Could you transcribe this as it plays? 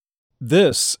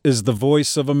This is the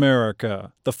voice of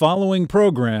America. The following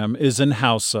program is in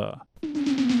Hausa.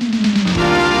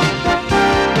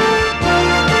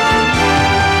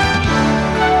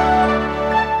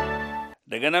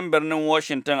 Daga nan birnin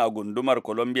Washington a gundumar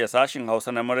Columbia sashin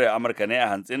Hausa na muryar Amurka ne a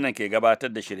hantsin nan ke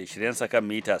gabatar da shirye-shiryensa kan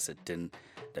mita 60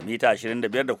 da mita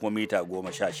 25 da kuma mita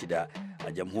 16. A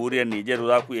jamhuriyar Nijar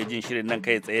za ku iya jin shirin nan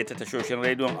kai tsaye ta tashoshin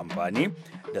rediyon amfani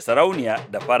da sarauniya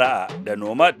da fara'a da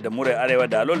nomad da muryar arewa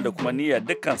da alol da kuma niyyar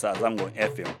dukkan a zangon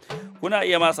FM. Kuna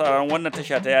iya ma sauraron wannan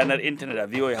tasha ta yanar intanet a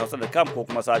voahausa.com ko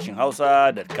kuma sashin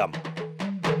hausa.com.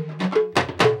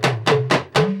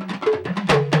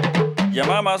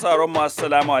 Jama'a masu sauran masu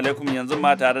salamu alaikum, yanzu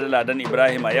ma tare da Ladan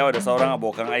Ibrahim a yau da sauran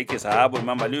abokan aiki sahabu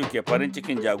Imam Aliyu ke farin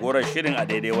cikin jagorar shirin a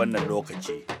daidai wannan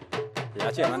lokaci.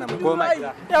 Ya ce mana mu koma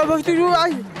gida. Ya ba ki ruwa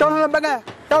ai, ta wannan baga.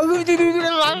 Ta ba ki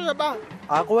ruwa ba.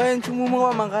 Akwai yancin mu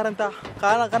makaranta.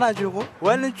 Kana je ko?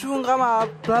 Wani ciwon kama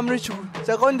primary school,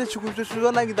 secondary school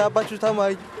su na gida ba cuta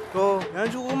mai. To,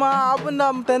 yanzu kuma abin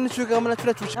da mutane su ga mana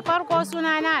tura cuci. Da farko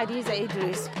suna na Hadiza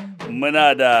Idris.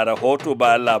 Muna da rahoto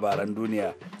bayan labaran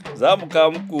duniya. Za mu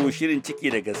kawo muku shirin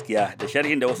ciki da gaskiya da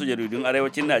sharhin da wasu jaridun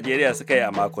arewacin Najeriya suka yi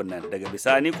a makon nan. Daga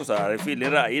bisani ku saurari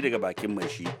filin ra'ayi daga bakin mai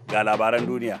shi. Ga labaran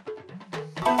duniya.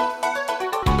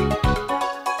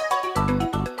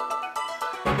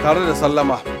 Tare da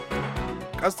sallama,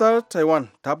 ƙasar Taiwan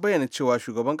ta bayyana cewa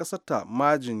shugaban ƙasarta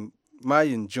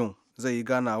Mayin Jin zai yi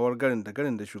ganawar garin da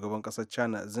shugaban ƙasar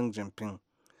China Xi Jinping.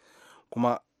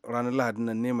 Kuma ranar Lahadin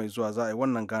nan ne mai zuwa za a yi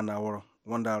wannan ganawar,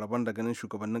 wanda rabon da ganin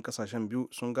shugabannin kasashen biyu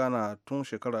sun gana tun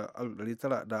shekarar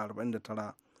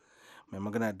 1949. Mai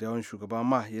magana da yawan shugaba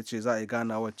ma ya ce za a yi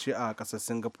ganawar ce a kasar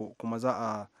Singapore, kuma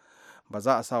ba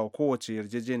za a sa wa kowace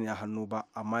yarjejeniya hannu ba,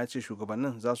 amma ya ce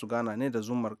shugabannin za su gana ne da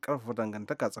zumar karfafa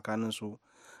dangantaka tsakanin su,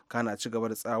 kana ci gaba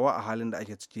da tsayawa a halin da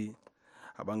ake ciki.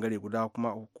 A bangare guda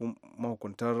kuma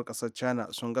mahukuntar kasar China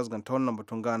sun gasganta wannan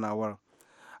batun ganawar.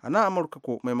 A nan Amurka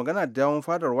ko mai magana da yawun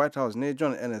fadar White House ne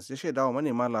John Ennis ya shaida wa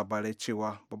manema labarai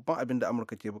cewa babban abin da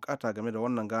Amurka ke bukata game da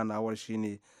wannan ganawar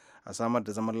shine a samar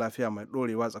da zaman lafiya mai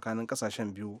dorewa tsakanin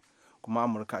kasashen biyu, kuma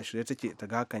Amurka a shirye take ta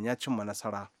ga hakan ya cimma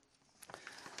nasara.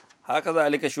 Haka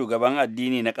zalika shugaban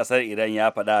addini na kasar Iran ya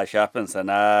faɗa a shafinsa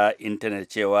na intanet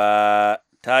cewa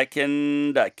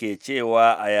taken da ke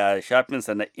cewa a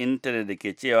shafinsa na intanet da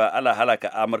ke cewa Allah halaka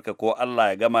Amurka ko Allah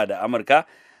ya gama da Amurka,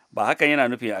 ba hakan yana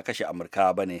nufin a kashe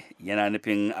Amurka ba ne, yana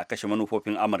nufin a kashe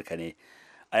manufofin Amurka ne.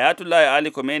 Ayatollah Ali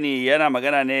Khomeini yana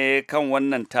magana ne kan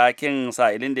wannan takin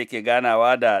sa'ilin da yake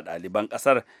ganawa da ɗaliban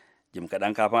ƙasar jim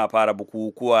kaɗan kafin a fara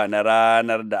bukukuwa na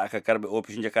ranar da aka karɓe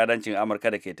ofishin jakadancin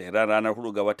Amurka da ke Tehran ranar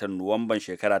 4 ga watan Nuwamban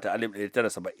shekara ta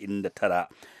 1979.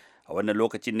 A wannan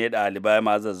lokacin ne ɗalibai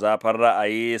masu zazzafar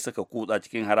ra'ayi suka kutsa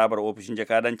cikin harabar ofishin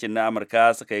jakadancin na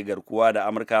Amurka suka yi garkuwa da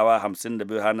Amurkawa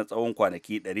 52 har na tsawon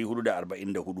kwanaki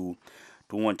 444.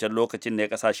 Tun wancan lokacin ne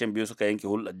kasashen biyu suka yanke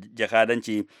hulɗar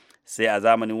jakadanci, sai a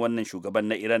zamanin wannan shugaban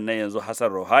na Iran na yanzu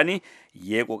Hassan Rouhani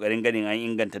ya yi ƙoƙarin ganin an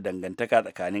inganta dangantaka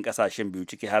tsakanin kasashen biyu,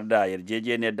 ciki har da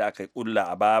yarjejeniyar da aka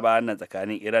kulla a baya nan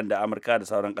tsakanin Iran da Amurka da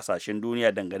sauran kasashen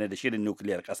duniya dangane da shirin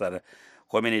nukiliyar kasar.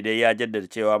 Khomeini dai ya jaddada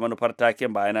cewa manufar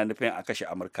taken ba yana nufin a kashe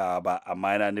Amurkawa ba, amma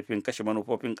yana nufin kashe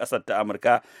manufofin kasar ta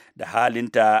Amurka da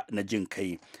halinta na jin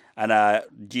kai. Ana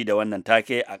ji da wannan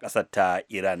take a kasar ta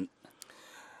Iran.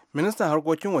 Ministan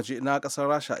harkokin waje na kasar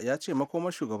Rasha ya ce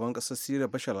makomar shugaban kasar Siriya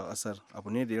Bashar al-Assad abu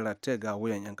ne da ya rataya ga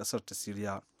wuyan 'yan kasar ta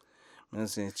Siriya.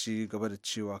 Ministan ya ci gaba da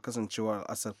cewa kasancewar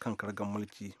al-Assad kan kargan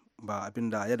mulki ba abin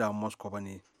da ya damu Moscow ba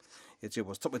ne. Ya ce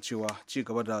ba su taɓa cewa ci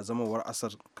gaba da zamawar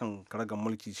Assad kan kargan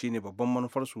mulki shine babban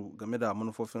manufarsu game da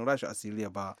manufofin Rasha a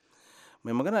Siriya ba.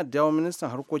 Mai magana da yawon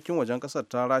ministan harkokin wajen kasar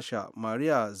ta Rasha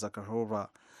Maria Zakharova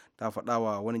ta faɗa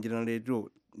wa wani gidan rediyo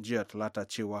jiya talata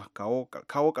cewa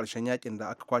kawo ƙarshen yakin da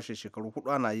aka kwashe shekaru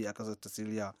 4 ana yi a ƙasar ta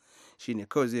Siriya shine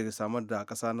kawai zai samar da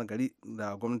ƙasa na gari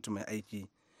da gwamnati mai aiki.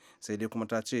 Sai dai kuma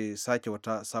ta ce sake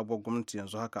wata sabuwar gwamnati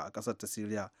yanzu haka a ƙasar ta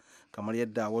Siriya, kamar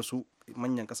yadda wasu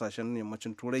manyan ƙasashen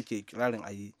yammacin turai ke kirarin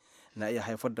a yi, na iya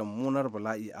haifar da mummunar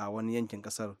bala'i a wani yankin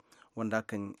ƙasar, wanda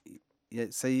hakan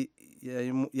sai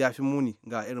ya fi muni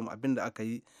ga irin abin da aka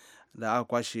yi da aka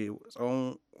kwashe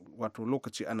tsawon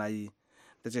lokaci ana yi.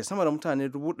 Da ce sama da mutane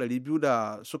 200,000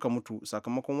 da suka mutu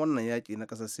sakamakon wannan yaƙi na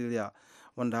ƙasar Siriya,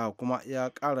 wanda haka kuma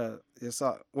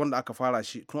wanda aka fara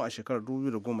shi tun a shekarar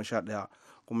 2011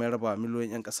 kuma ya raba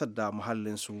miliyoyin 'yan ƙasar da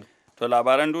muhallinsu. To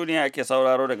labaran duniya ake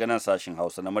sauraro daga nan sashin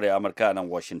Hausa na murya Amurka a nan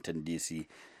Washington DC.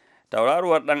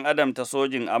 Tauraruwar ɗan adam ta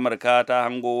sojin Amurka ta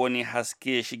hango wani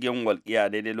haske shigen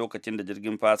walƙiya daidai lokacin da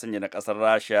jirgin fasinja na ƙasar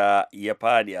Rasha ya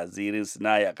fadi a zirin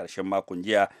Sinai a ƙarshen makon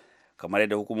jiya, kamar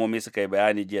yadda hukumomi suka yi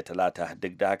bayani jiya Talata.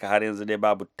 Duk da haka har yanzu dai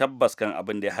babu tabbas kan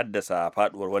abin da ya haddasa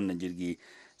faduwar wannan jirgi.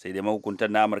 Sai dai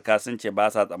mahukuntan na Amurka sun ce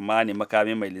ba sa tsammani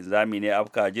makami mai linzami ne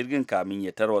afka jirgin kamin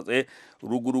ya tarwatse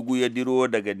rugurugu ya diro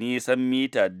daga nisan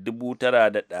mita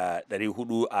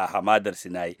 9,400 a hamadar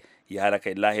Sinai. Ya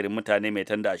haraka lahirin mutane mai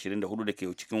tanda 24 da ke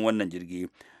cikin wannan jirgi.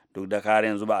 Duk da har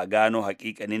yanzu ba a gano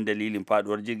hakikanin dalilin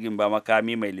faduwar jirgin ba,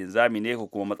 makami mai linzami ne ko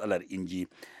kuma matsalar inji.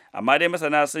 Amma dai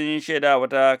masana sun shaida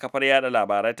wata kafar yada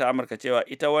labarai ta Amurka cewa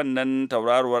ita wannan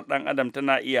tauraruwar dan adam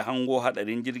tana iya hango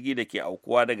hadarin jirgi da ke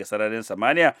aukuwa daga sararin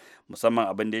samaniya,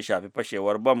 musamman abin da ya shafi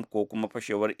fashewar bam ko kuma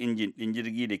fashewar injin din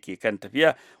jirgi da ke kan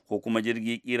tafiya, ko kuma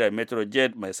jirgi kira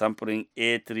Metrojet mai samfurin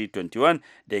A321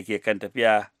 da ke kan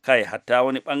tafiya, kai hatta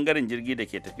wani bangaren jirgi da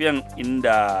ke tafiyan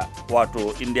inda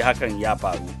hakan ya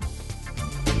faru.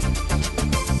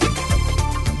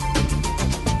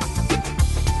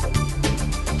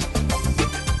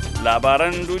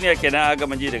 Labaran duniya kenan a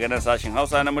gama ji daga nan sashen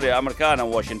Hausa na murya Amurka a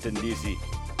nan Washington DC.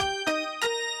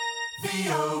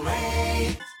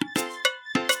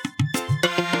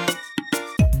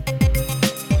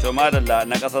 To madalla,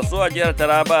 na kasassu a jihar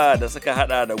Taraba da suka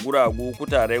hada da guragu,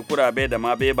 kutare, kurabe da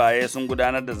ma bebaye sun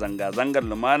gudanar da zanga-zangar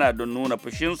lumana don nuna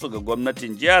fushinsu ga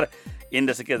gwamnatin jihar,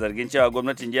 inda suke zargin cewa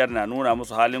gwamnatin jihar na nuna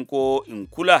musu halin ko in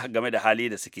kula game da hali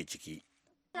da suke ciki.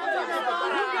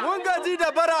 Gaji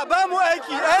da bara ba mu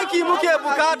aiki muke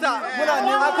bukata.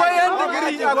 Akwai yan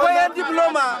digiri, akwai yan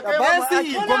diploma, yan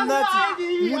CE gwamnati.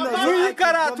 Mun yi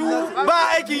karatu ba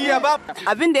aikin yi ba.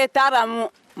 Abin da ya tara mu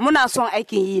muna son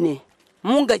aikin yi ne.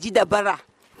 Mun gaji da bara.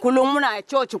 Kullum muna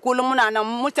coci, kullum muna nan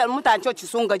mutane coci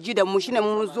sun gaji da mu, shine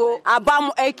mun zo a ba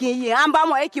mu aikin yi. An ba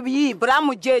mu aikin yi, bara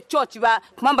mu je coci ba,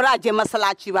 kuma bara je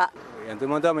masallaci ba. Yanzu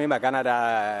mun zo mu yi magana da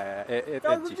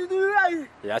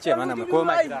ya ce mana mu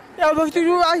koma gida.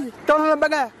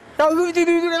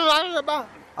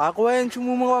 Akwai yancin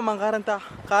mu makaranta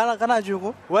kana je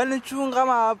ko wani cikin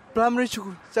gama primary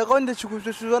school secondary school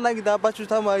su zo na gida ba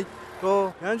cuta mai.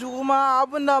 To yanzu kuma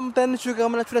abin da mutane shuka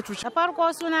mana cuta. Da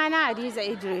farko suna na Hadiza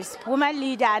Idris, woman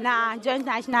leader na Joint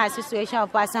National Association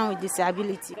of Persons with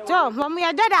Disability. To ba mu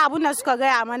yarda da abin da suka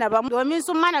gaya mana ba, domin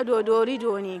sun mana dodori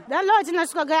ne. Dan lokacin da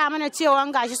suka gaya mana cewa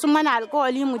gashi sun mana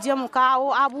alƙawari mu je mu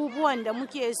kawo abubuwan da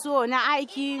muke so na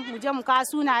aiki, mu je mu kawo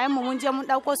sunayen mu, mun je mun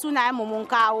dauko sunayen mu mun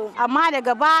kawo. Amma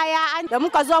daga baya da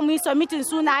muka zo mu yi submitting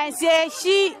sunayen sai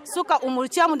shi suka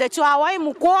umurce mu da cewa wai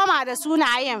mu koma da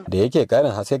sunayen. Da yake karin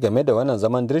haske game da wannan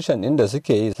zaman dirshan inda suke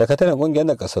yi, sakataren kungiyar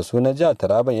da kasassu na jihar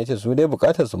Taraban ya ce su dai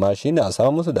bukatar su ma shine a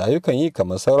samu musu da ayyukan yi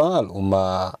kamar sauran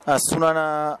al'umma. A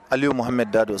sunana Aliyu Muhammad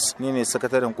Dados, ni ne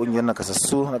sakataren kungiyar na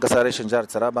kasassu na kasar reshen jihar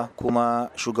Taraba kuma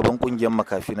shugaban kungiyar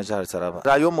makafi na jihar Taraba.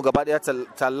 Rayuwar mu gaba daya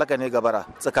tallaka ne gabara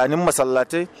tsakanin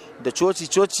masallatai da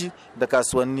coci da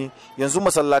kasuwanni. Yanzu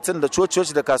masallatan da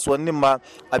coci da kasuwannin ma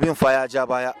abin fa ya ja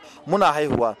baya. Muna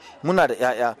haihuwa, muna da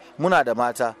 'ya'ya, muna da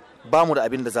mata, ba mu da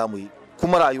abin da za mu yi.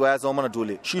 Kuma rayuwa ya zama mana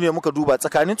dole. Shine muka duba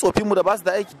tsakanin tsofinmu da ba su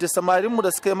da aiki da samarinmu da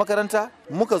suka yi makaranta,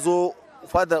 muka zo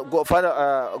fada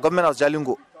government of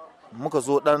Jalingo, muka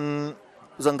zo dan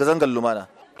zanga-zangar lumana.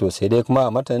 To sai dai kuma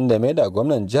a martanin da mai da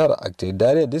gwamnan jihar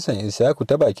Dare Disan Isiyaku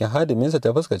ta bakin hadiminsa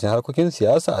ta fuskacin harkokin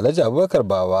siyasa Alhaji Abubakar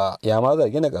Bawa ya ma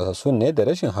zargi na kasassun ne da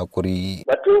rashin hakuri.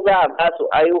 Batu za a ba su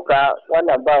ayyuka,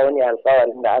 wannan ba wani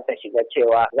alkawarin da aka shiga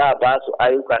cewa za a ba su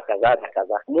ayyuka kaza da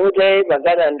kaza. Mu dai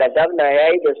maganan da gwamna ya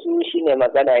yi da su shine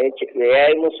magana ya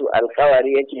yi musu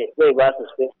alkawari ya ce zai ba su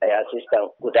special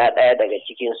assistant guda ɗaya daga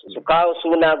cikinsu. Su kawo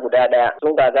suna guda ɗaya,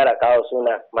 sun gagara kawo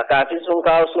suna. Makafi sun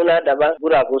kawo suna daban,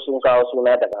 guragu sun kawo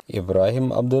suna daban.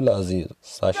 Ibrahim Abdulaziz,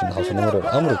 sashen Hausa na murar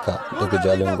Amurka daga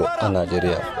Jalingo a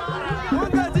Najeriya.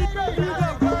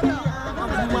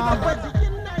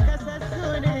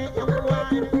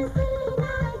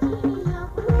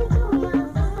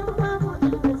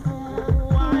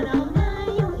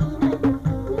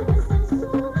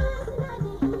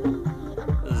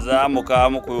 Za mu kawo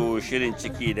muku shirin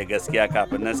ciki da gaskiya,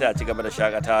 kafin nan sai a ci gaba da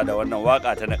shakatawa da wannan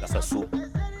waka ta nakasassu.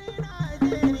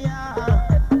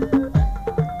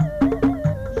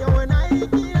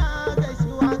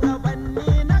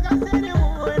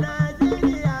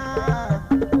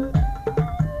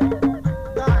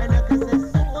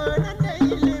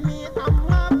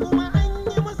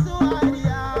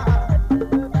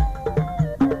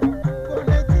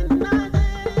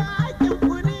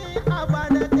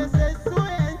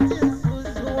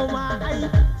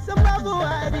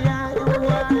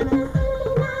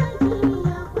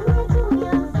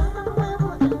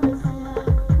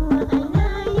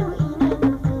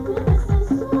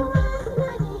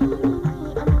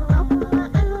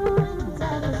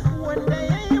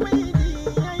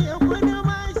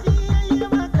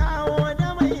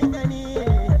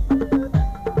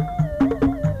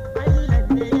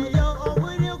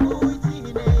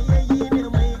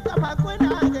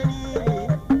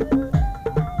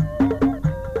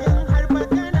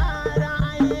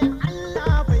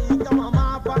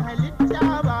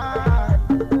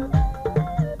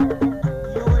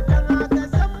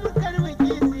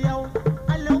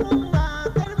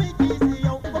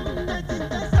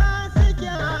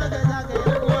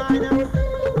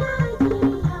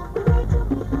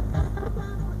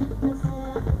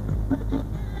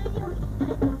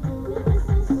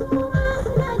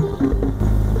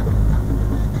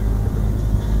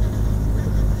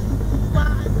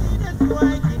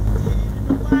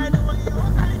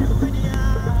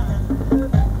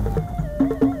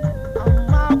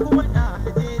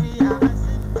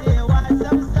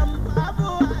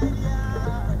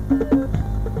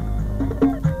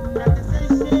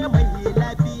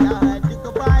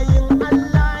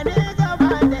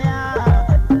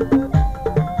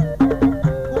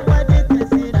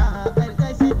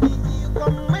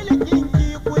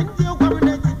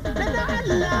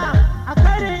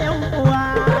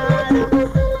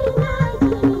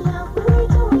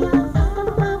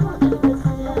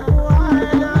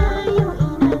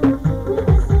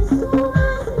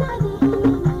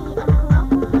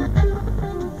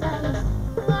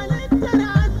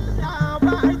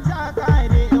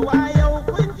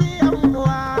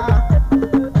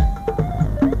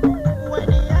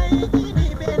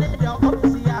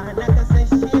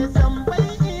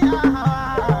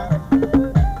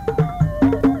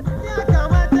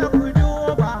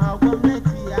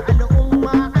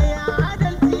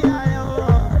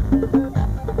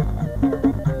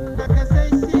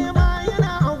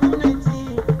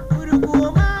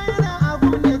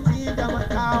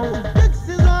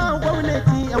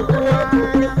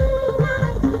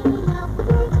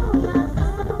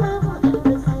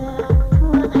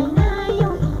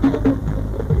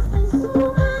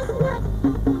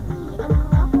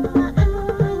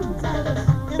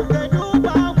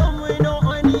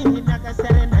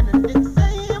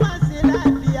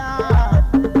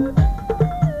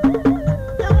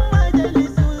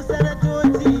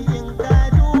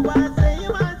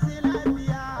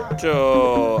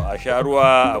 To a sha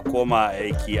ruwa a koma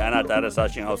aiki ana tare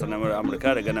sashen Hausa na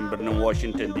Amurka daga nan birnin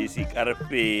Washington DC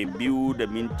karfe 2 da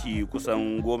minti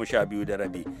kusan 12 da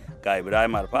rabi ga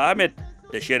Ibrahim Alfa Ahmed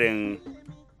da shirin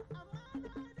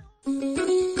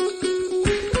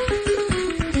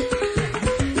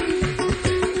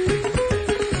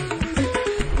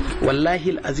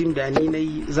wallahi azim da ni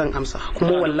nayi zan amsa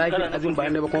kuma wallahi azim ba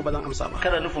ne ba kuma ba zan amsa ba.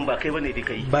 Kana nufin ba kai bane da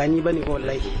kai? Ba ni bane ba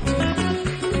wallahi.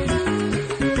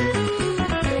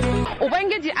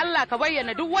 Ubangiji Allah ka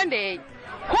bayyana duk wanda ya yi,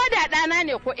 ko da ɗana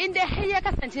ne ko in dai har ya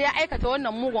kasance ya aikata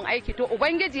wannan mugun aiki, to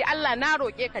Ubangiji Allah na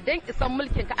roƙe ka dan isan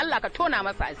mulkin ka Allah ka tona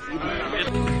masa asiri.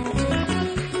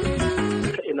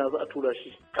 Ka ina za a tura shi?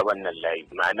 Ta wannan layi,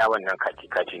 ma'ana wannan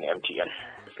kati ne MTN.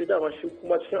 Sai dama shi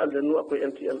kuma cikin aljannu akwai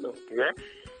MTN ɗin.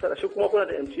 Sana shi kuma kuna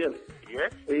da MTN.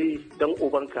 Dan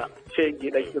ubanka ce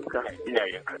gidan iska. Ina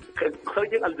yin ka.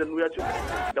 Sarkin aljannu ya ce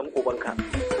dan ubanka.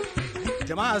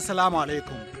 Jama'a assalamu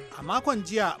alaikum. A makon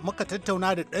jiya muka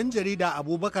tattauna da ɗan jarida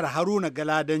Abubakar Haruna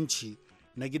Galadanci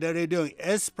na gidan rediyon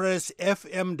Express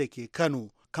FM da ke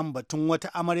Kano kan batun wata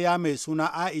amarya mai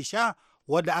suna Aisha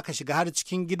wadda aka shiga har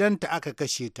cikin gidanta aka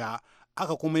kashe ta,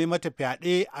 aka kuma yi mata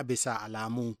fyaɗe a bisa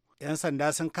alamu. 'Yan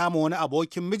sanda sun kama wani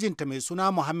abokin mijinta mai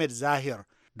suna Muhammad Zahir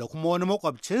da kuma wani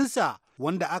makwabcinsa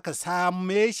wanda aka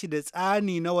same shi da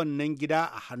tsani na wannan gida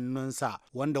a hannunsa,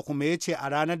 wanda kuma ya ce a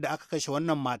ranar da aka kashe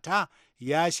wannan mata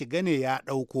ya shiga ne ya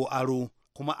ɗauko aro,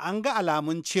 kuma an ga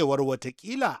alamun cewar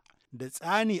watakila da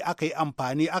tsani aka yi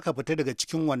amfani aka fita daga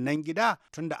cikin wannan gida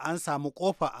tunda an samu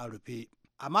ƙofa a rufe.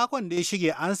 A makon da ya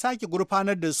shige an sake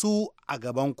gurfanar da su a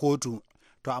gaban kotu,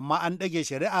 to amma an ɗage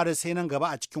shari'ar sai nan gaba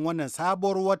a cikin wannan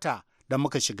sabuwar wata da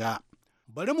muka shiga.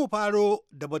 Bari mu faro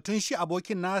da batun shi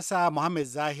abokin nasa Muhammad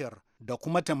Zahir da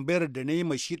kuma tambayar da na yi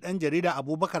mashi ɗan jarida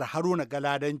Abubakar Haruna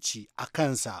Galadanci a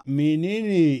kansa.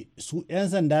 Menene su 'yan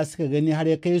sanda suka gani har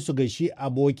ya kai su ga shi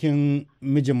abokin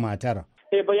mijin matar?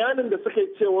 Bayanin da suka yi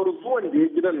cewar zuwan da ya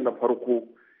gidan na farko,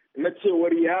 na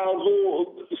cewar ya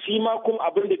zo shi ma kuma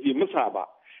abin da bai musa ba,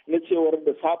 na cewar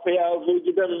da safe ya zo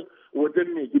gidan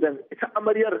wajen mai gidan. Ita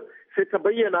amaryar sai ta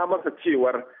bayyana masa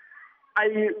cewar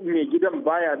ai mai gidan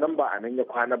baya nan ba a nan ya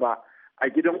kwana ba, a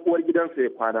gidan uwar gidansa ya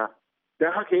kwana.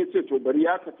 Don haka ya ce to bari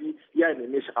ya tafi ya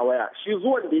neme shi a waya. Shi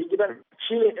zuwan da ya gidan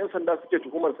shi ne 'yan sanda suke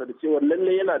tuhumarsa da cewa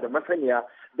lalle yana da masaniya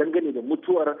dangane da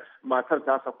mutuwar matar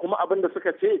tasa, kuma abin da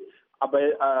suka ce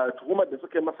a tuhumar da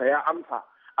suka yi masa ya amsa,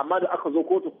 amma da aka zo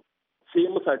kotu sai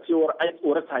musa cewar ai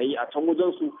tsorata yi a can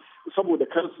wajen su saboda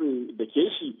kansu da ke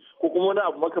shi ko kuma wani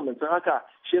abu makamancin haka,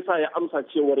 shi yasa ya amsa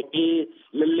cewar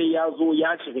lalle ya zo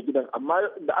ya shiga gidan, amma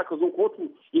da aka zo kotu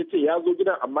ya ce ya zo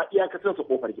gidan amma iyakacinsa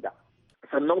kofar gida.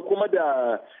 Sannan kuma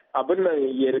da abin nan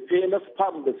ya rufe na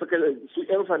spam da suka su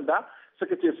 'yan sanda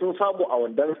suka ce sun samu a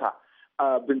wandonsa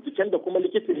a binciken da kuma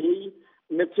likita ya yi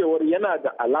na cewar yana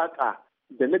da alaka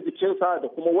da na jikinsa da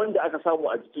kuma wanda aka samu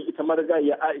a jikin ita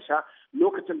marigayiya Aisha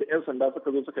lokacin da 'yan sanda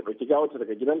suka zo suka ɗauki gawarta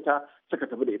daga gidanta suka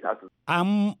tafi da ita asibiti.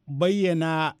 An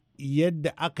bayyana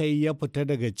yadda aka yi ya fita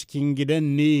daga cikin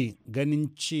gidan ne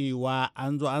ganin cewa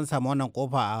an zo an samu wannan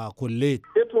kofa a kulle.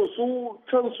 To su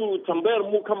kansu tambayar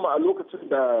mu kanmu a lokacin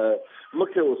da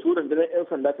muka yi wasu rundunar 'yan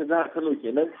sanda ta jihar Kano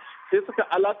kenan sai suka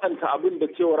alakanta abin da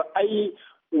cewar ai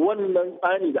wannan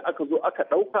tsani da aka zo aka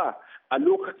ɗauka a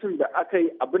lokacin da aka yi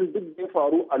abin duk ya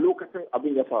faru a lokacin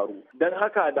abin ya faru. Don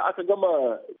haka da aka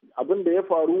gama abin da ya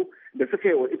faru da suka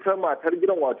yi wa ita matar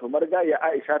gidan wato marigayya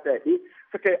Aisha ta yaɗe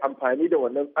suka yi amfani da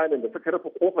wannan tsanin da suka rufe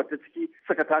kofar ta ciki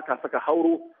suka taka suka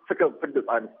hauro suka fidda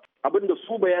tsanin. Abin da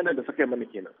su bayanan da suka yi mana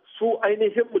kenan. Su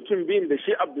ainihin mutum biyun da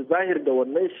shi Abdulzahir da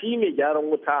wannan shi mai gyaran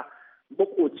wuta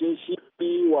makocin shi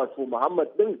wato Muhammad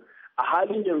din a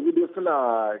halin yanzu dai suna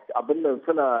abin nan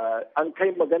suna an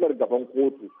kai maganar gaban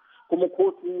kotu, kuma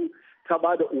kotu ta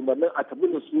ba da umarnin a tabi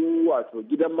da su wato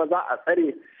gidan maza a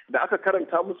tsare da aka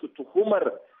karanta musu tuhumar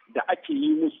da ake yi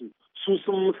musu su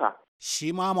sun musa.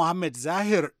 Shi ma Muhammad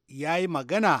Zahir ya yi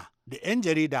magana da 'yan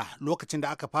jarida lokacin da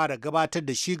aka fara gabatar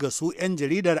da shi ga su 'yan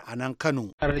jaridar a nan Kano.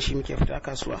 Tare da shi muke fita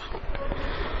kasuwa.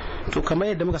 To kamar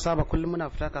yadda muka saba kullum muna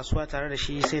fita kasuwa tare da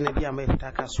shi sai na biya mai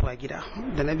fita kasuwa gida.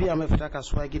 Da na biya mai fita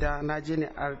kasuwa gida na je ne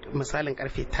a misalin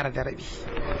karfe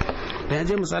 9:30. Da ya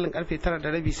je misalin karfe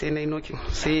 9:30 sai na yi nokin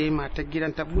sai matar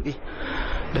gidan ta bude.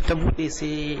 Da ta bude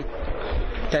sai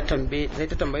ta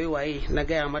tambayi waye na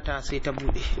gaya mata sai ta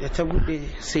bude. Da ta bude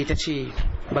sai ta ce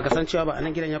baka san cewa ba a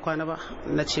nan gidan ya kwana ba?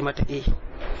 Na ce mata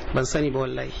ban sani ba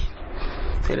wallahi.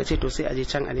 Sai da ce to sai a je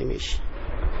can a neme shi.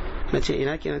 Na ce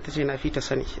ina kenan? Ta ce na fi ta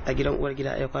sani a gidan uwar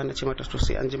gida ya kwana. Ce mata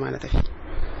sosai an jima na tafi.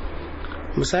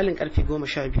 Misalin karfe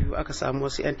 12 aka samu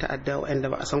wasu 'yan ta'adda wa'anda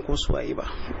ba a san ko su waye ba,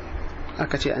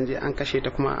 aka ce an je an kashe ta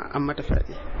kuma an mata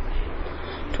fyaɗe.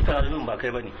 to kana nufin ba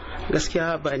kai bane?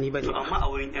 Gaskiya ba ni bane. Amma a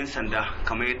wurin yan sanda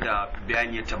kamar yadda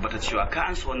bayani ya tabbata cewa ka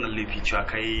ansa wannan laifi cewa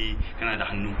kai kana da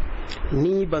hannu.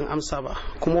 Ni ban amsa ba,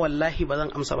 kuma wallahi ba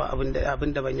zan amsa ba abin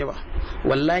da ban yi ba.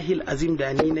 Wallahi azim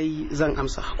da ni nayi zan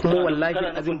amsa, kuma wallahi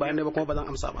azim ba ni ba kuma ba zan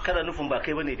amsa ba. Kana nufin ba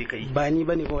kai bane dai kai? Ba ni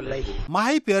bane ba wallahi.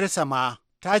 Mahaifiyarsa ma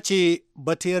ta ce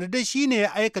ba ta yarda shi ne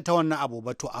ya aikata wannan abu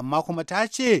ba, to amma kuma ta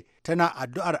ce tana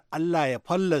addu'ar Allah ya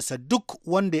fallasa duk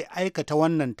wanda ya aikata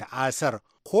wannan ta'asar,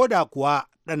 ko da kuwa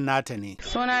ɗan nata ne.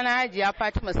 Sunana Hajiya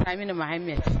Fatima Saminu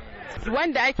Muhammad.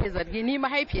 Wanda ake zargi ni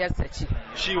mahaifiyarsa ce.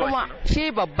 Kuma shi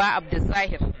babba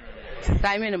Abdulzahir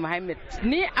Saminu Muhammad.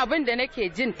 Ni abin da nake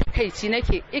jin takaici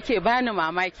yake bani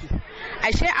mamaki.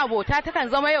 Ashe abota takan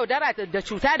zama yaudara da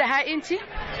cuta da ha'inci?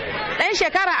 Ɗan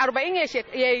shekara 40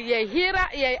 ya hira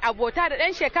ya abota da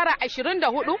ɗan shekara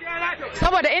 24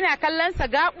 saboda ina kallon sa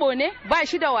gabo ne ba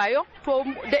shi da wayo. To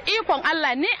da ikon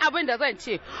Allah ni abin da zan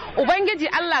ce Ubangiji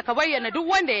Allah ka bayyana duk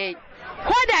wanda ya yi.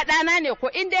 Ko da ɗana ne ko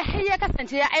in dai har ya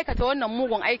kasance ya aikata wannan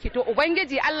mugun aiki to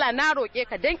Ubangiji Allah na roƙe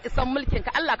ka dan isan mulkin ka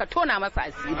Allah ka tona masa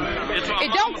asiri.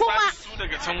 Idan kuma su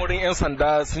daga can wurin 'yan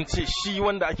sanda sun ce shi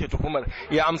wanda ake tuhumar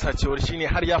ya amsa cewar shine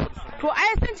har ya to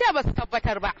ai sun ce ba su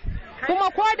tabbatar ba. Kuma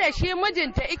ko da shi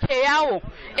mijinta ike yawo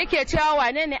ike cewa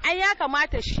wane ne ai ya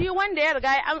kamata shi wanda ya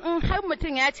riga in har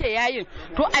mutum ya ce yayin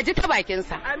to a ji ta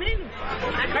bakinsa.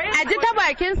 A ji ta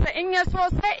bakinsa in ya so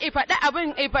sai ifaɗi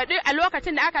abin ifaɗi a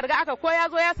lokacin da aka riga aka ko ya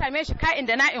zo ya same shi ka'in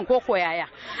da na'in ko koyaya.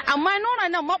 Amma nuna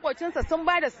nan makocinsa sun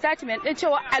ba da statement din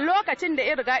cewa a lokacin da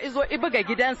ya riga izo ibuga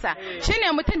gidansa shine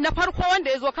mutum na farko wanda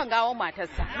ya zo kan gawon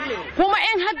matarsa. Kuma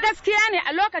in har gaskiya ne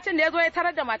a lokacin da ya zo ya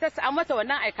tarar da matarsa an mata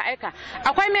wannan aika-aika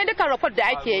akwai medical report da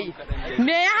ake yi.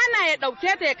 Me ya hana ya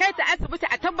dauke ta ya kai ta asibiti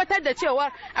a tabbatar da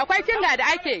cewa akwai kinga da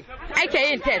ake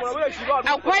yin test.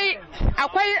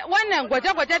 Akwai wannan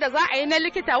gwaje-gwaje da za a yi na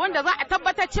likita wanda za a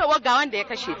tabbatar cewa ga wanda ya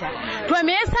kashe ta. To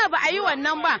me yasa ba a yi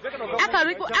wannan ba?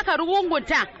 Aka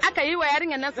rugungunta, aka yi wa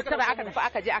yarinyar nan sutura aka tafi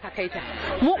aka je aka kai ta.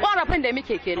 Mu korafin da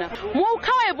muke kenan. Mu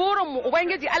kawai burin mu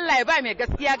Ubangiji Allah ya ba mai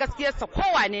gaskiya gaskiyarsa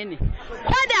kowane ne.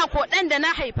 Ko da ko dan da na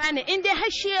haifa ne in dai har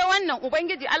shi wannan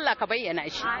Ubangiji Allah ka bayyana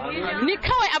shi. Ni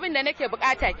kawai abin da nake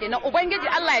bukata kenan Ubangiji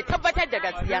Allah ya tabbatar da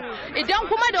gaskiya. Idan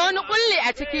kuma da wani kulli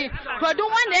a ciki to duk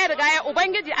wanda ya riga ya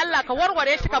Ubangiji Allah ka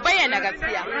warware shi ka bayyana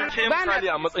gaskiya. Ke misali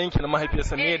a matsayin ki na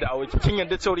mahaifiyarsa ne da awaki kin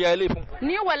yarda cewa ya yi laifin?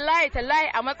 Ni wallahi tallahi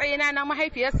a matsayina na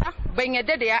mahaifiyarsa ban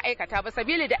yarda da ya aikata ba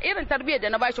sabili da irin tarbiyyar da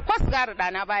na bashi ko sigari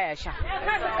dana baya sha.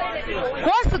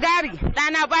 Ko sigari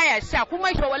dana baya sha kuma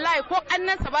shi wallahi ko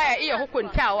kannansa baya iya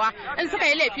hukuntawa in suka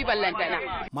yi laifi ballantana.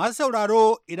 Masu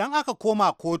sauraro idan aka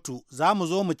koma kotu za mu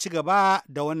zo mu ci gaba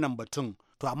da wannan batun.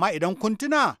 To amma idan kun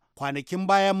tuna kwanakin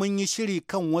baya mun yi shiri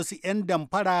kan wasu 'yan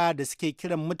damfara da suke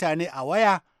kiran mutane a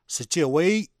waya su ce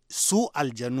wai su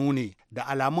aljanu ne, da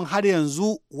alamun har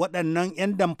yanzu waɗannan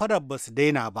 'yan damfarar ba su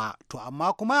daina ba. To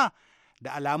amma kuma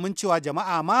da alamun cewa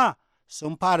jama'a ma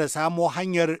sun fara samo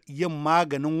hanyar yin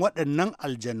maganin waɗannan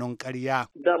aljanun ƙarya.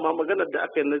 Dama maganar da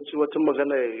aka yi na ci wata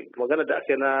magana da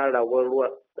aka yi na rawar ruwa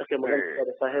da aka yi magana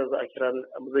da sahiyar za a kira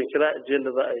zan kira ajiyar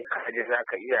da za a yi. Kaje za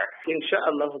ka iya. Insha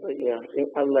Allah zan iya in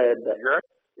Allah yadda.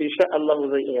 Insha Allah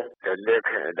zan iya. Lalle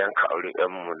ka idan ka auri ɗan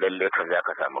mu lalle ka za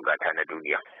ka samu gata na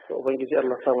duniya. Ubangiji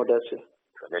Allah samu dace.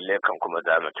 Lalle kan kuma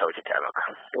za mu kyautata maka.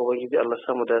 Ubangiji Allah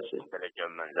samu dace. Darajar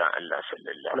manzon Allah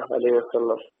sallallahu alaihi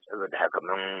wasallam. Saboda haka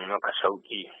mun maka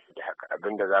sauki da haka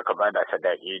abinda zaka bada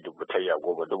sadaki 10,000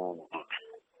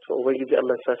 to ubangiji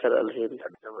Allah ya saka da alheri.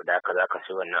 Saboda haka zaka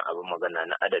sai wannan abu magana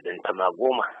na adadin ta ma 10.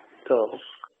 To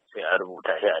sai a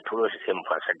rubuta sai a turo shi sai mu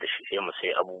fasar da shi sai mu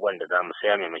sai abubuwan da zamu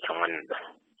saya maimakon wannan da.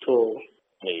 To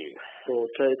to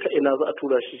ta ina za a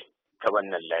tura shi? Ta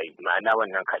wannan layi ma'ana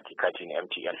wannan kati ne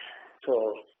MTN.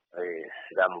 To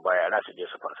za mu baya ra su je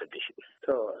su fasar da shi.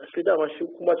 To shi dama shi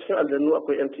kuma cikin aljannu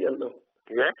akwai MTN din.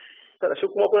 Kada shi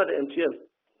kuma kuna da MTN.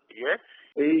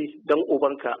 Dan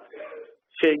ubanka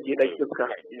shege dan iska.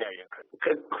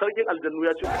 Sarkin aljannu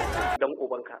ya ce dan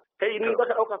ubanka. Kai ni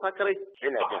baka dauka sakarai.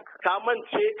 Ina jin ka. Ka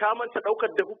mance daukar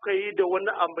da kuka yi da wani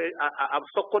a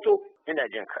Sokoto. Ina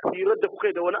jin ka. Hirar da kuka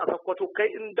yi da wani a Sokoto kai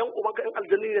in dan ubanka in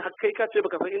aljanni ne har kai ka ce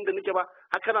baka san inda nake ba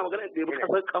har kana magana da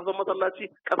kasar masallaci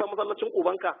kasar masallacin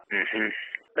ubanka.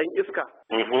 Dan iska.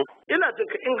 Ina jin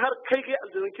ka in har kai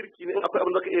aljannin kirki ne in akwai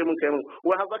abin da ka iya min kai min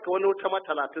wai har zaka wani wata ma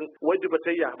 30 wai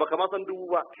dubatayya baka ma san dubu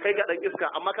ba kai ga dan iska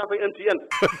amma ka san MTN.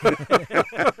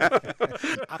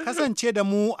 A kasance da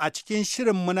mu a cikin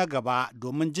shirinmu na gaba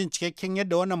domin jin cikakken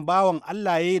yadda wannan bawan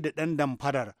Allah ya yi da ɗan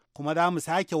damfarar, kuma za mu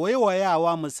sake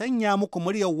waiwayawa mu sanya muku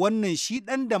muryar wannan shi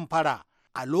ɗan damfara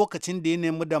a lokacin da ya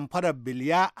nemi damfarar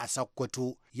biliya a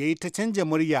Sokoto, ya yi ta canja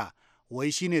murya,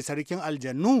 wai shi ne sarkin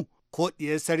aljannu ko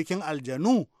ɗiyar sarkin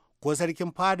aljanu ko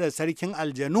sarkin fadar sarkin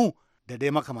aljanu da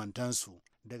dai makamantansu.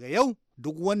 Daga yau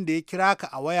duk wanda ya kira ka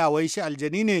a waya wai shi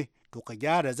aljani ne, to ka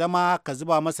gyara zama ka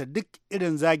zuba masa duk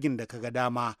irin zagin da ka ga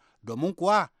dama, domin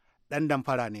kuwa ɗan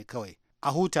damfara ne kawai. A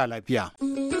huta lafiya.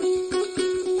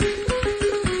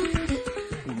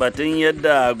 Batun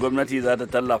yadda gwamnati za ta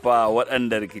tallafa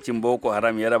waɗanda rikicin Boko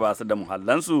Haram ya raba su da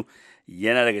muhallansu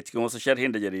yana daga cikin wasu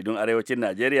sharhin da jaridun arewacin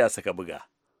Najeriya suka buga.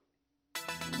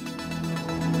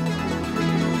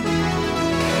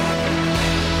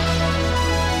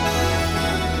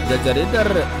 Da jaridar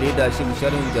leadership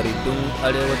sharhin jaridun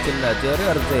arewacin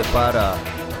Najeriya zai fara.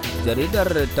 Jaridar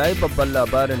ta yi babban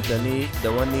labarinta ne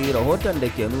da wani rahoton da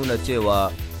ke nuna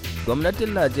cewa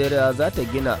gwamnatin Najeriya za ta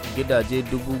gina gidaje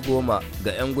 10,000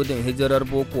 ga 'yan gudun hijirar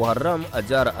Boko Haram a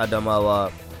jihar Adamawa.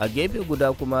 A gefe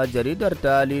guda kuma jaridar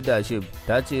ta leadership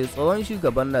ta ce tsohon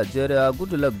shugaban Najeriya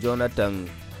Goodluck Jonathan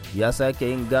ya sake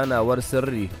yin ganawar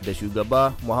sirri da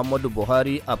shugaba Muhammadu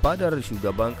Buhari a fadar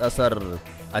shugaban ƙasar.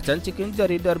 A can cikin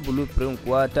jaridar Blueprint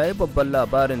kuwa ta yi babban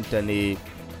labarinta ne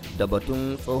da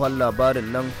batun tsohon labarin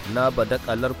nan na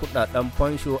badakalar kudaden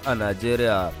fansho a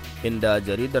Najeriya, inda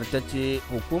jaridar ta ce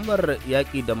hukumar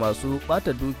yaƙi da masu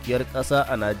ɓata dukiyar ƙasa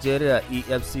a Najeriya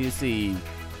EFCC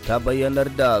ta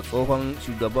bayyanar da tsohon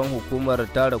shugaban hukumar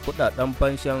tara kudaden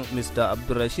fanshon Mr.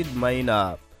 Abdulrashid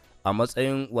Maina a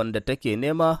matsayin wanda take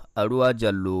nema a ruwa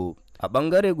jallo. A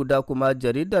ɓangare guda kuma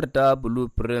jaridar ta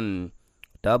Blueprint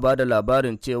ta ba da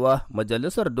labarin cewa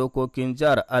Majalisar Dokokin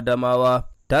Jihar Adamawa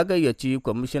ta gayyaci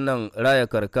kwamishinan raya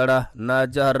karkara na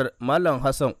jihar Malam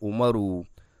Hassan Umaru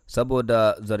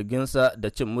saboda zarginsa da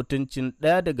cin mutuncin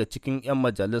ɗaya daga cikin 'yan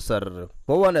majalisar.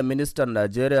 Kowane ministan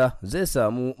Najeriya zai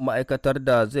samu ma'aikatar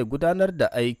da zai gudanar da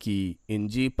aiki, in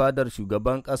ji fadar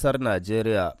shugaban ƙasar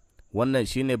Najeriya. Wannan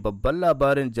shine babban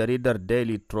labarin jaridar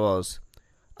Daily Trust.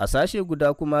 A sashe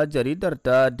guda kuma jaridar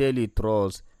ta Daily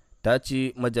Trust ta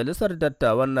ce Majalisar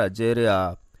Dattawan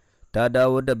Najeriya ta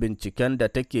dawo da binciken da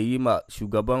take yi ma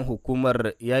shugaban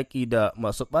hukumar yaƙi da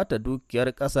masu ɓata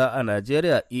dukiyar ƙasa a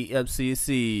Najeriya EFCC,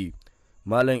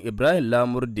 Malam Ibrahim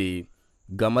Lamurde,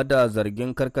 game da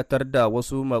zargin karkatar da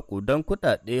wasu maƙudan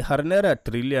kuɗaɗe har naira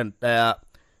tiriliyan 1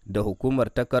 da hukumar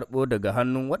ta karɓo daga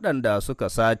hannun waɗanda suka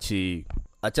sace.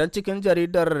 A can cikin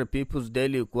jaridar People's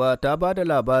Daily kuwa ta ba da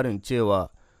labarin cewa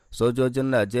sojojin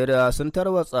Najeriya sun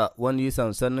tarwatsa wani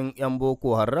sansanin 'yan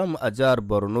Boko Haram a jihar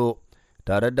Borno,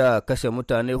 tare da kashe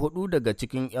mutane 4 daga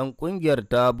cikin 'yan kungiyar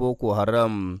ta Boko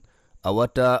Haram a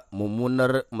wata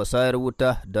mummunar musayar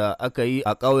wuta da aka yi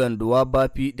a ƙauyen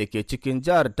Duwabafi da ke cikin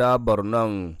jihar ta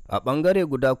Borno. A ɓangare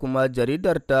guda kuma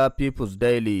jaridar ta People's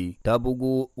Daily ta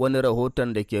bugu wani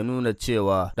rahoton da ke nuna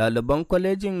cewa ɗaliban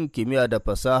kwalejin kimiyya da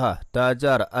fasaha ta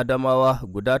jihar Adamawa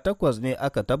guda 8 ne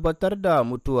aka tabbatar da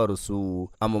mutuwarsu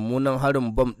a mummunan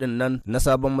harin bom ɗin nan na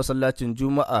sabon masallacin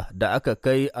Juma'a da aka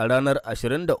kai a ranar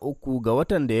 23 ga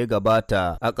watan da ya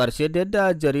gabata. A ƙarshe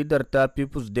da jaridar ta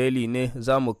People's Daily ne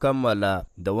za mu kammala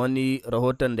da wani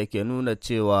rahoton da ke nuna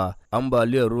cewa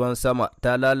ambaliyar ruwan sama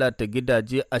ta lalata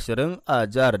gidaje 20 a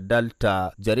jihar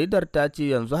Delta. Jaridar ta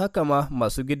ce yanzu haka ma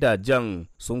masu gidajen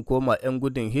sun koma 'yan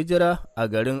gudun hijira a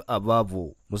garin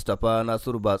Ababu. Mustapha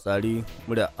Nasiru Batsari,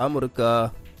 murya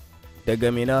Amurka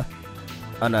daga Mina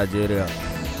a Najeriya.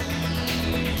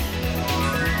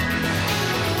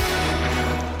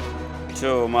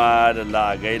 Ma da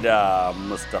lagai da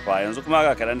Mustapha, yanzu kuma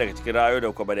ga kaɗan daga cikin ra'ayoyi da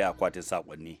kuka bari akwatin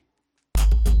saƙonni.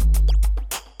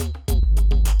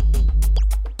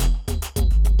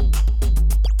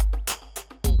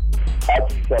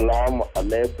 Assalamu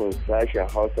alaikum sashen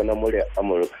Hausa na muryar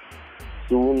Amurka.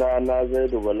 Suna na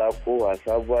Zaidu Bala Kowa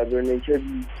sabuwa birnin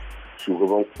Kebbi,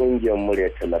 shugaban kungiyar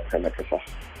muryar talaka na kasa.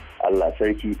 Allah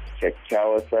sarki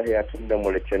kyakkyawar sahiya tun da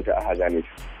murcinta a hagane.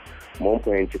 Mun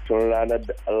fahimci tun ranar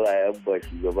da Allah ya ba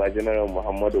shugaba Janar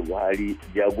Muhammadu Buhari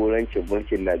jagorancin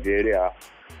mulkin Najeriya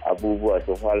abubuwa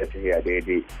sun fara tafiya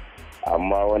daidai.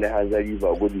 Amma wani hanzari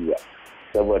ba gudu ba.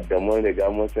 Saboda mun riga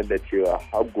mun san da cewa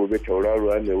har gobe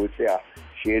tauraruwa mai wuciya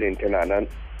shirin tana nan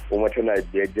kuma tana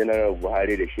biyar Janar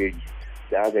Buhari da shiri.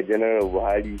 Da haka Janar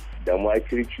Buhari da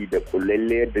makirci da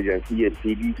kullalle yadda jam'iyyar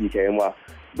PDP ta yi ma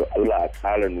da Allah a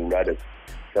ƙara nura da su.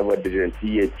 Saboda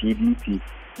jam'iyyar PDP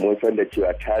mun san da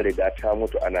cewa ta riga ta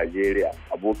mutu a Najeriya,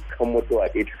 abokan mutuwa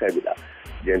ɗaya ta kabila.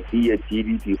 Jam'iyyar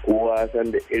PDP kowa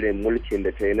san da irin mulkin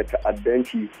da ta yi na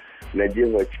ta'addanci na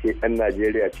jefa cikin 'yan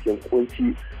Najeriya cikin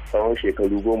kunci tsawon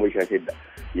shekaru 16.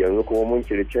 Yanzu kuma mun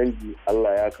kiri canji,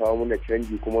 Allah ya kawo mana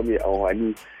canji kuma mai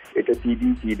amfani. Ita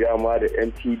PDP dama da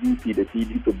 'yan PDP da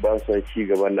PDP ba su ci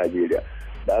gaban Najeriya.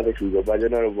 Da aka shugaba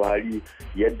Janar Buhari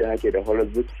yadda hake da farar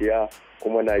zuciya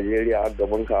kuma Najeriya har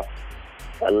gabanka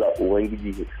Allah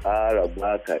Ubangiji ya ƙara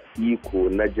baka iko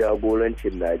na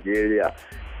jagorancin Najeriya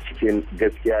cikin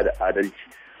gaskiya da adalci.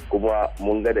 Kuma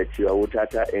mun ga da cewa wuta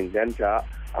ta inganta,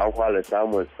 an fara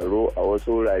samun tsaro a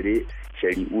wasu wurare,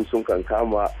 shari'u sun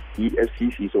kankama,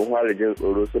 EFCC sun fara jin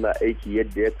tsoro suna aiki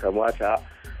yadda ya kamata.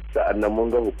 Sa'annan mun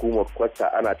ga hukumar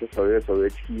kwata ana ta sauye-sauye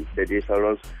ciki da dai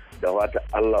sauransu. Da fata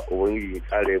Allah Ubangiji ya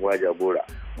kare ma jagora.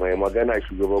 Mai magana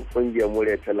shugaban kungiyar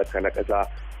murya talaka na ƙasa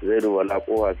zai ruwala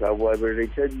kowa sabuwar birnin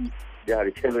Kebbi, jihar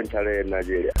Kebbi tarayyar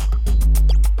Najeriya.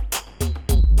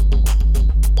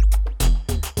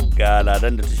 Ga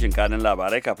ladan da tushin kanin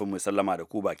labarai kafin mu sallama da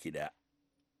ku baki daya.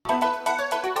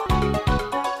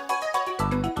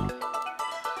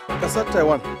 Kasar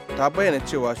Taiwan ta bayyana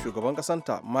cewa shugaban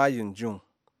kasanta Ma Ying-jeou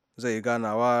zai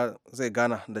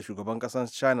gana da shugaban kasar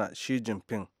China Xi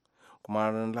Jinping, kuma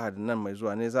ranar Lahadi nan mai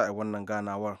zuwa ne za a yi wannan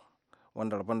ganawar,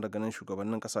 wanda rabon da ganin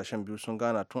shugabannin kasashen biyu sun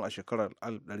gana tun a shekarar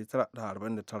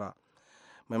 1949.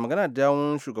 Mai magana da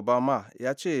yawun shugaba Ma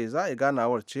ya ce za a yi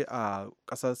ganawar ce a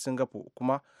kasar Singapore,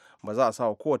 kuma ba za a sa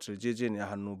wa kowace yarjejeniya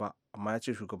hannu ba, amma ya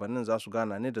ce shugabannin za su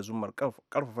gana ne da zumar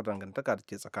karfafa dangantaka da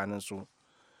ke tsakaninsu.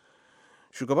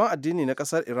 Shugaban addini na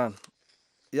kasar Iran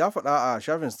ya faɗa a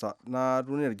shafinsa na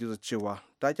duniyar gizo cewa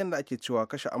taken da ake cewa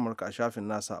kashe Amurka a shafin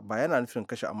nasa ba yana nufin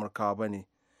kashe Amurkawa ba ne,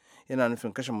 yana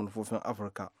nufin kashe manufofin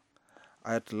Afirka.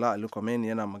 Ayatollah Ali Khamenei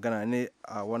yana magana ne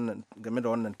game da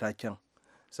wannan taken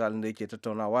salin da yake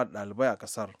tattaunawa da ɗalibai a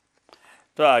kasar.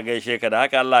 To a gaishe ka da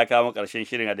haka Allah ya kawo karshen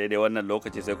shirin a daidai wannan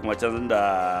lokaci, sai kuma can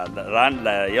da ran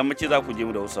da yammaci za ku ji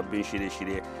mu da wasu sabbin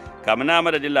shirye-shirye. Kamin na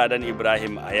madadin Ladan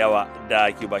Ibrahim a yawa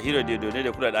da Kiba Hiro Dedo ne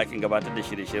da kula da ɗakin gabatar da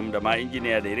shirye-shiryen da ma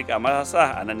injiniya da ya rika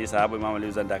masa a nan nisa Habu Imam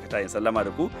Aliyu zan dakata yin sallama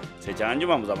da ku, sai can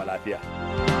anjima mu zama lafiya.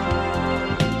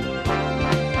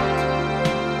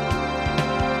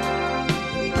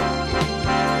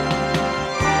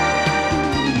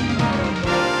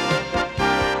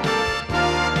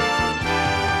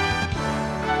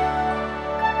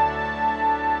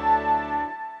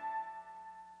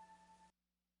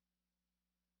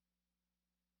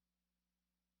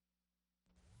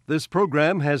 This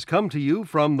program has come to you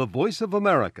from the Voice of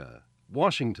America,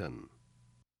 Washington.